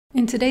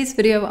In today's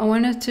video, I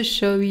wanted to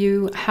show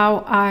you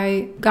how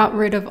I got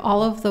rid of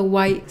all of the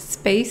white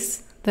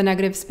space, the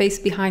negative space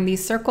behind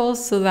these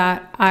circles, so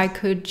that I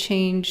could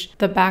change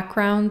the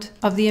background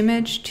of the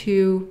image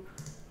to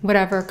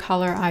whatever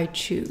color I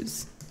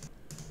choose.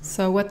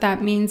 So what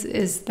that means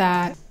is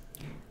that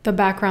the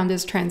background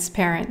is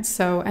transparent.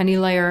 So any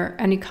layer,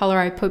 any color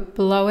I put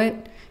below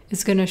it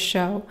is going to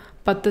show,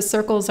 but the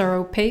circles are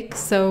opaque,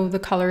 so the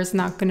color is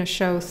not going to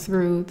show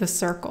through the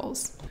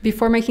circles.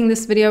 Before making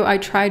this video, I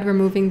tried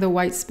removing the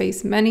white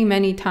space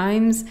many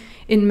times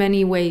in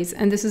many ways,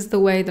 and this is the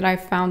way that I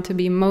found to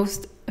be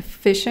most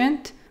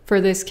efficient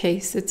for this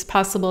case. It's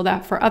possible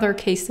that for other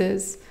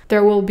cases,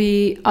 there will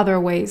be other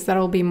ways that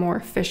will be more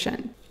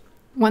efficient.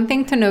 One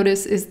thing to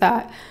notice is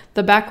that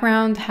the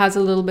background has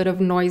a little bit of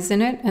noise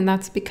in it, and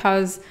that's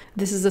because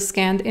this is a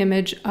scanned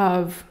image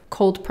of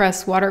cold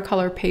press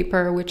watercolor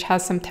paper, which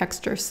has some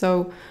texture.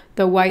 So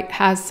the white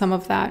has some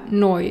of that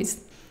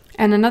noise.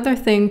 And another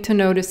thing to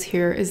notice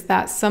here is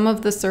that some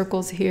of the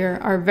circles here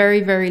are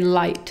very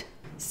light.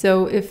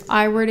 So if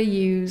I were to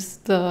use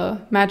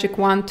the magic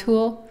wand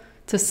tool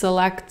to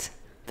select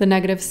the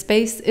negative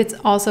space, it's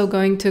also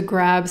going to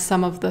grab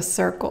some of the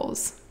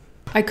circles.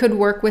 I could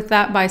work with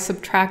that by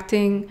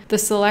subtracting the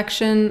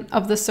selection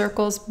of the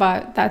circles,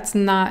 but that's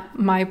not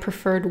my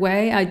preferred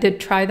way. I did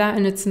try that,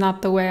 and it's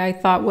not the way I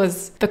thought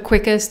was the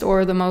quickest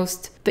or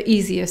the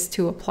easiest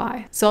to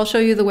apply. So I'll show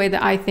you the way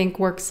that I think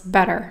works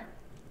better.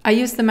 I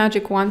used the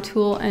magic wand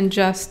tool and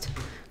just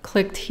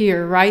clicked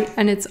here, right?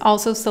 And it's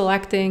also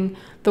selecting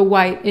the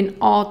white in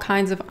all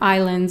kinds of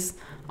islands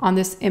on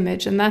this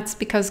image, and that's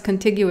because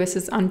contiguous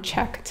is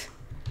unchecked.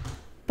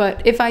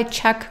 But if I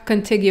check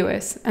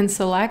contiguous and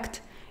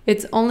select,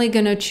 it's only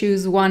going to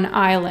choose one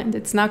island.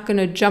 It's not going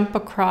to jump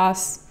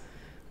across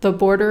the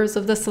borders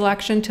of the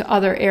selection to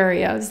other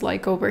areas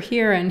like over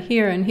here and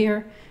here and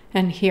here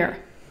and here.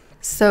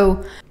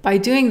 So by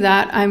doing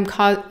that,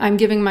 I'm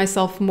giving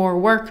myself more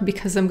work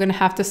because I'm going to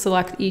have to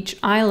select each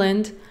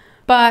island,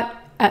 but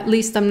at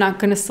least I'm not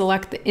going to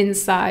select the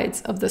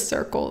insides of the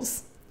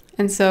circles.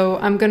 And so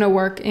I'm going to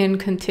work in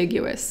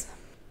contiguous.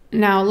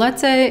 Now, let's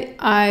say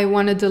I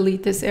want to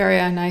delete this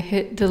area and I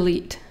hit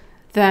delete.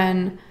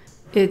 Then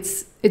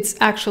it's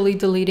actually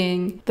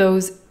deleting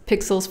those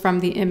pixels from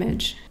the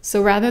image.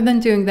 So rather than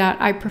doing that,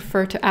 I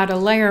prefer to add a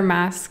layer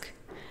mask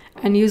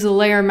and use a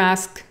layer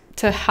mask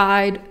to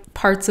hide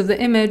parts of the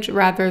image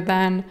rather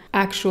than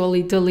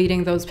actually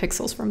deleting those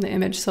pixels from the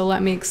image. So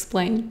let me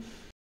explain.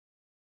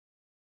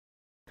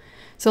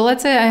 So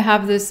let's say I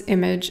have this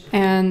image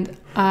and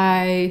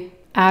I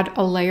add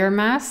a layer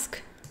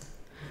mask.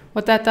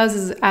 What that does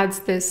is it adds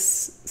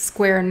this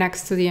square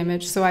next to the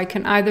image. So I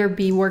can either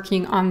be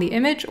working on the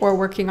image or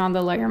working on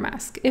the layer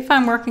mask. If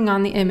I'm working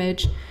on the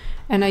image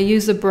and I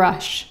use a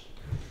brush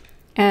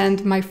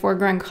and my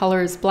foreground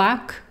color is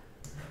black,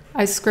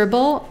 I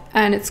scribble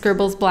and it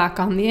scribbles black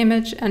on the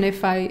image. And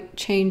if I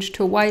change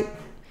to white,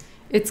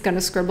 it's going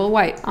to scribble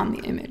white on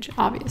the image,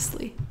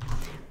 obviously.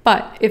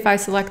 But if I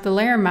select the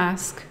layer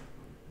mask,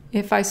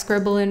 if I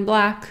scribble in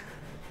black,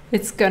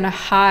 it's going to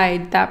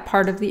hide that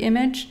part of the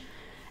image.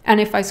 And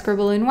if I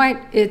scribble in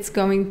white, it's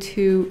going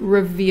to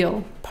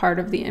reveal part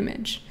of the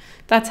image.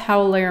 That's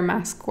how a layer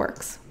mask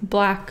works.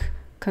 Black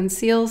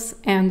conceals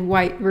and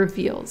white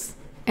reveals.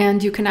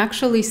 And you can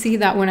actually see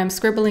that when I'm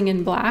scribbling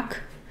in black.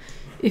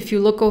 If you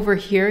look over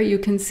here, you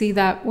can see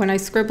that when I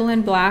scribble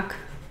in black,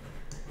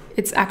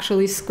 it's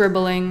actually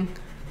scribbling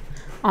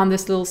on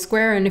this little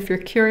square. And if you're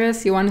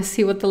curious, you want to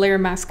see what the layer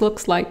mask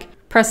looks like,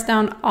 press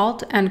down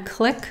Alt and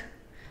click,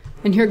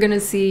 and you're going to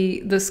see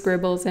the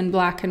scribbles in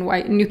black and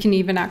white. And you can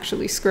even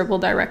actually scribble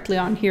directly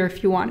on here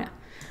if you want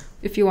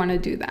to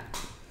do that.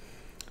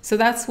 So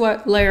that's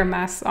what layer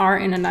masks are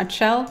in a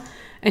nutshell.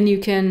 And you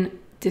can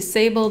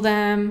disable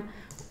them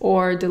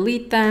or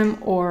delete them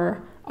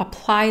or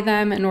apply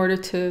them in order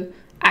to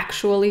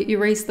actually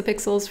erase the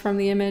pixels from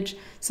the image.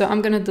 So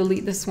I'm going to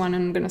delete this one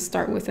and I'm going to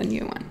start with a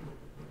new one.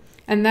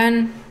 And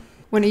then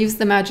when I use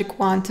the magic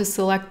wand to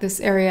select this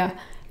area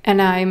and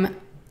I'm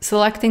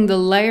selecting the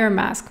layer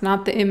mask,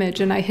 not the image,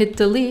 and I hit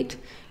delete,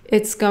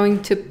 it's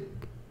going to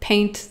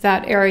paint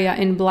that area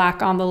in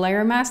black on the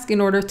layer mask in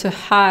order to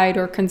hide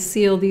or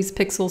conceal these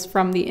pixels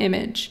from the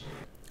image.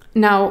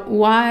 Now,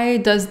 why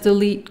does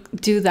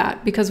delete do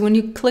that? Because when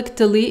you click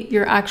delete,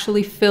 you're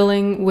actually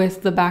filling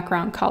with the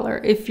background color.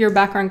 If your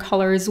background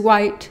color is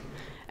white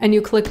and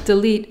you click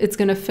delete, it's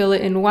going to fill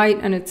it in white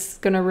and it's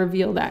going to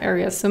reveal that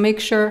area. So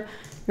make sure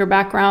your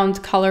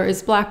background color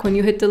is black when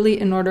you hit delete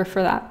in order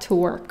for that to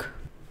work.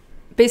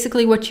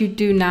 Basically, what you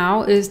do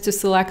now is to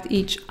select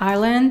each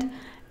island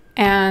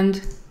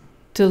and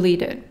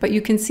delete it. But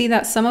you can see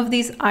that some of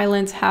these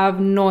islands have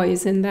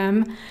noise in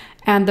them,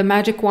 and the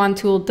magic wand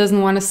tool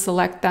doesn't want to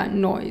select that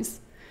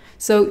noise.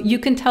 So you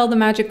can tell the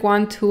magic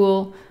wand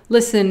tool,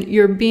 listen,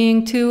 you're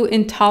being too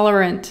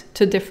intolerant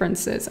to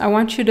differences. I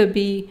want you to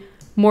be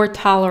more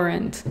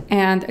tolerant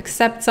and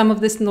accept some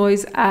of this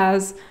noise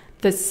as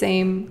the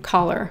same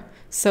color.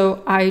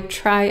 So I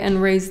try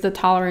and raise the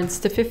tolerance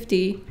to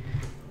 50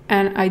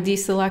 and I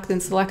deselect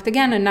and select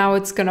again, and now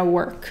it's gonna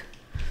work.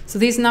 So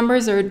these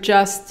numbers are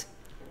just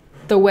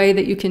the way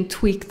that you can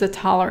tweak the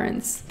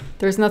tolerance.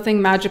 There's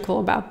nothing magical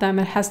about them.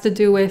 It has to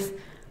do with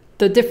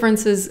the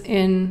differences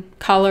in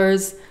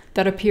colors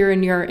that appear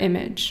in your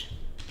image.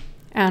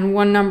 And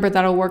one number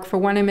that'll work for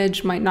one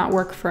image might not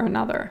work for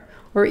another.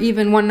 Or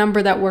even one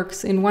number that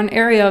works in one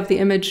area of the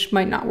image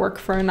might not work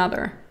for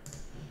another.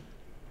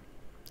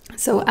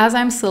 So as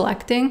I'm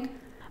selecting,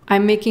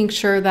 I'm making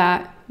sure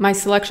that my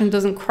selection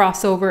doesn't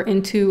cross over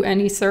into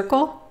any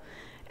circle.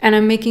 And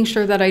I'm making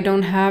sure that I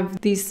don't have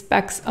these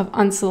specks of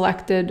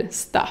unselected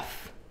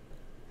stuff.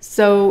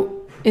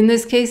 So in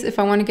this case, if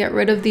I want to get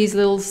rid of these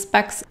little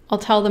specks, I'll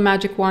tell the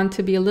magic wand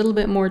to be a little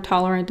bit more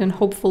tolerant, and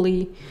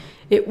hopefully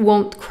it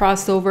won't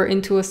cross over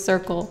into a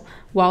circle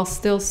while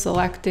still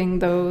selecting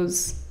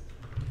those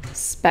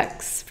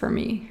specks for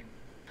me.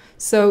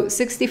 So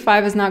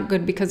 65 is not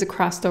good because it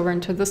crossed over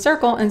into the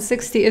circle, and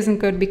 60 isn't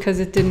good because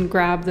it didn't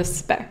grab the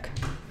speck.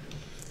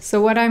 So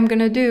what I'm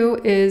gonna do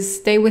is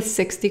stay with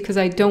 60 because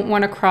I don't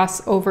want to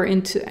cross over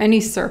into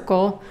any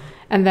circle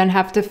and then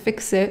have to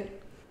fix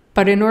it.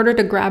 But in order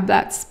to grab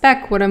that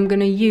speck, what I'm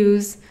gonna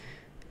use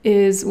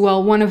is,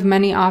 well, one of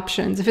many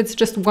options. If it's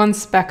just one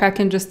speck, I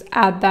can just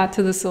add that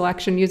to the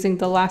selection using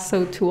the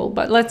lasso tool.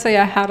 But let's say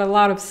I had a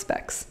lot of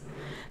specks.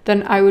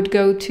 Then I would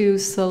go to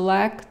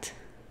Select,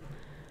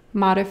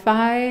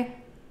 Modify,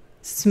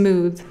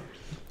 Smooth,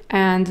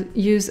 and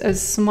use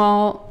as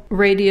small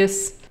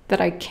radius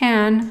that I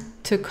can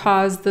to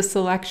cause the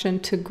selection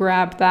to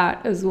grab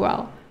that as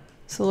well.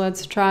 So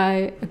let's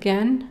try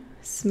again,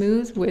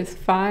 smooth with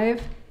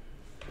 5.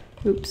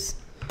 Oops.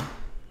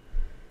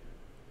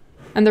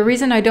 And the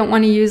reason I don't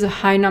want to use a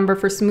high number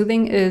for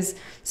smoothing is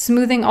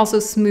smoothing also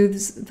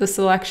smooths the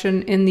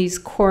selection in these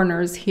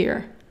corners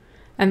here.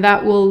 And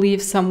that will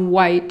leave some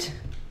white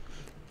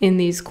in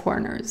these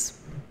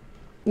corners.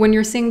 When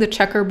you're seeing the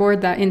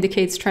checkerboard that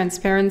indicates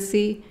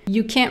transparency,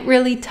 you can't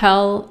really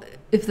tell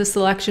if the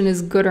selection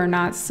is good or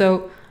not.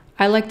 So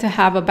I like to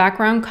have a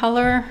background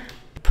color,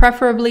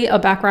 preferably a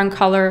background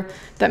color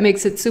that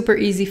makes it super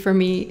easy for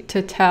me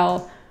to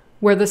tell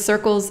where the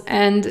circles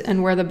end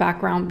and where the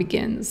background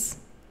begins.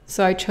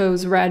 So I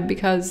chose red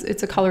because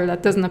it's a color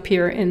that doesn't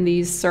appear in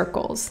these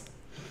circles.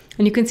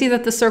 And you can see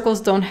that the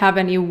circles don't have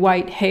any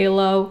white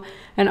halo,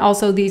 and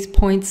also these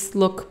points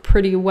look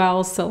pretty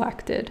well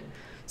selected.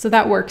 So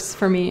that works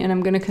for me, and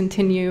I'm going to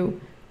continue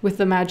with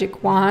the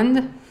magic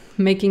wand,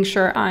 making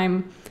sure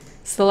I'm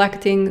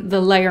selecting the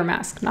layer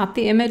mask, not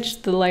the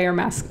image, the layer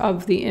mask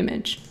of the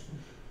image.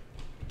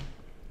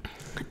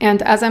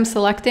 And as I'm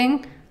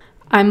selecting,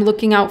 I'm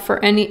looking out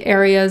for any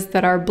areas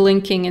that are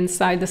blinking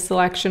inside the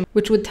selection,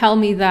 which would tell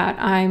me that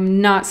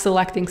I'm not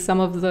selecting some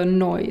of the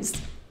noise.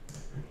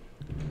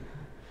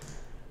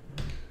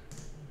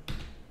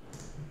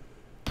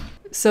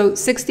 So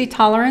 60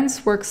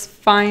 tolerance works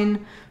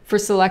fine for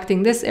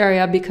selecting this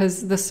area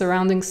because the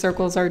surrounding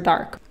circles are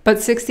dark. But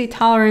 60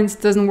 tolerance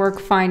doesn't work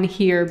fine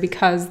here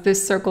because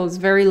this circle is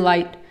very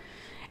light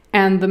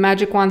and the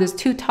magic wand is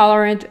too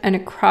tolerant and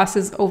it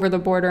crosses over the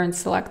border and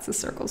selects the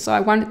circle. So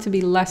I want it to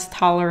be less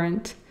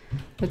tolerant.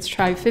 Let's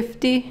try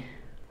 50,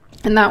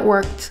 and that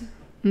worked,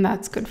 and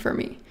that's good for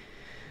me.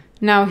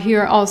 Now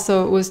here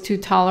also it was too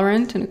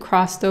tolerant and it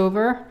crossed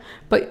over,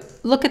 but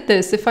look at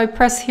this. If I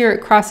press here,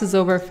 it crosses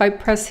over. If I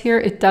press here,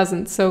 it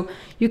doesn't. So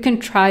you can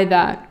try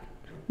that.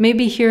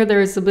 Maybe here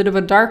there's a bit of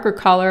a darker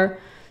color,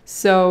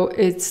 so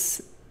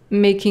it's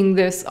making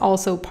this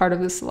also part of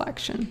the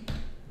selection.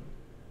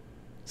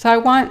 So I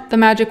want the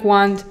magic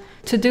wand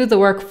to do the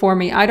work for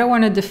me. I don't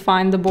want to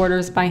define the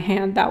borders by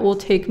hand. That will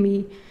take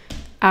me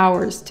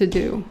hours to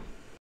do.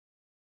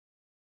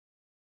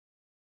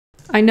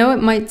 I know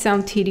it might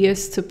sound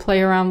tedious to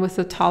play around with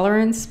the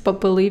tolerance, but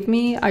believe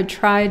me, I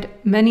tried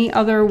many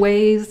other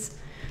ways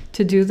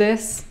to do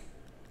this,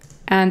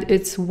 and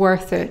it's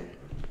worth it.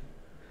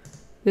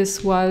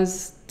 This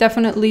was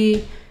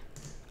definitely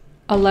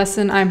a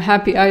lesson I'm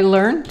happy I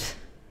learned,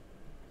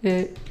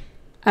 and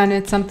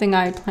it's something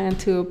I plan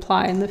to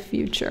apply in the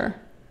future.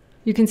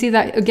 You can see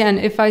that, again,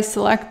 if I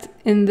select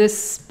in this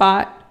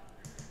spot,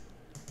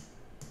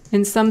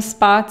 in some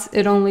spots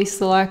it only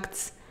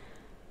selects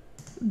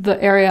the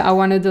area I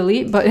want to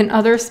delete, but in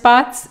other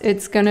spots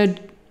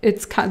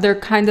they're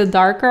kind of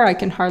darker. I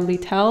can hardly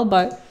tell,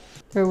 but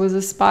there was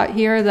a spot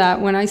here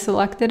that when I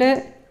selected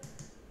it,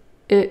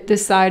 it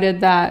decided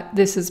that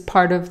this is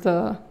part of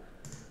the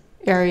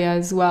area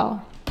as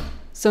well.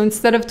 So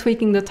instead of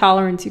tweaking the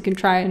tolerance, you can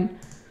try and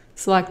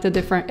select a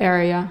different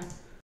area.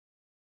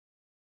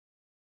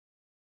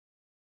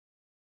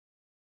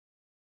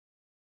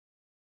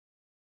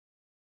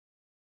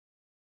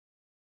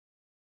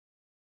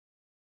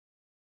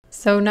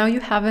 So now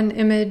you have an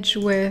image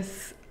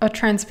with a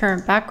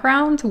transparent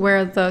background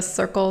where the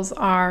circles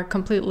are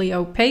completely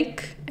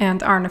opaque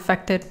and aren't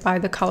affected by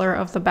the color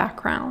of the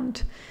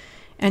background.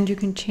 And you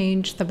can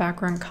change the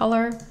background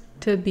color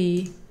to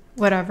be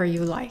whatever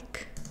you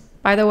like.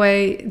 By the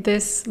way,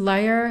 this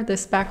layer,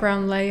 this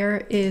background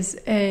layer, is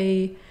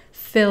a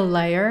fill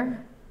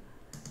layer,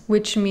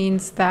 which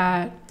means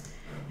that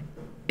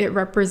it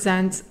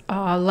represents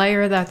a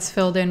layer that's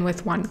filled in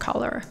with one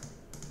color.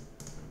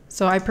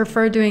 So I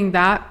prefer doing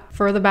that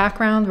for the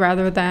background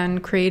rather than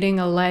creating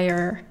a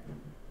layer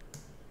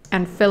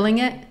and filling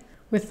it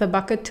with the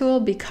bucket tool,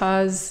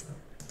 because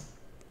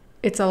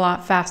it's a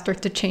lot faster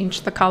to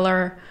change the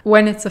color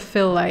when it's a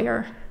fill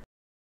layer.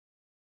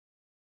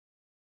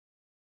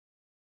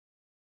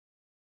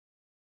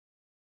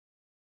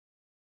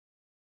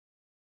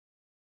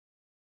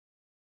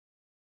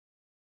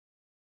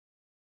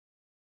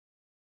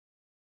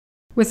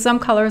 With some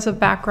colors of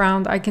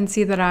background, I can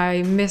see that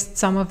I missed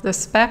some of the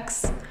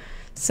specks,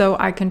 so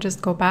I can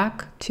just go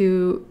back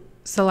to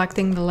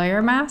selecting the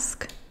layer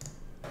mask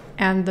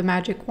and the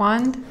magic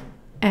wand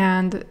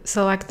and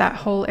select that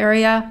whole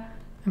area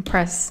and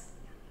press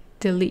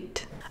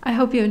delete. I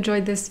hope you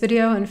enjoyed this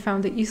video and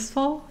found it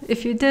useful.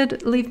 If you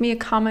did, leave me a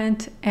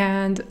comment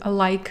and a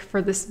like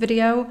for this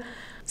video.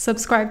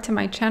 Subscribe to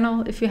my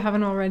channel if you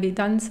haven't already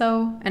done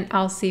so, and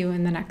I'll see you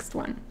in the next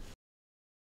one.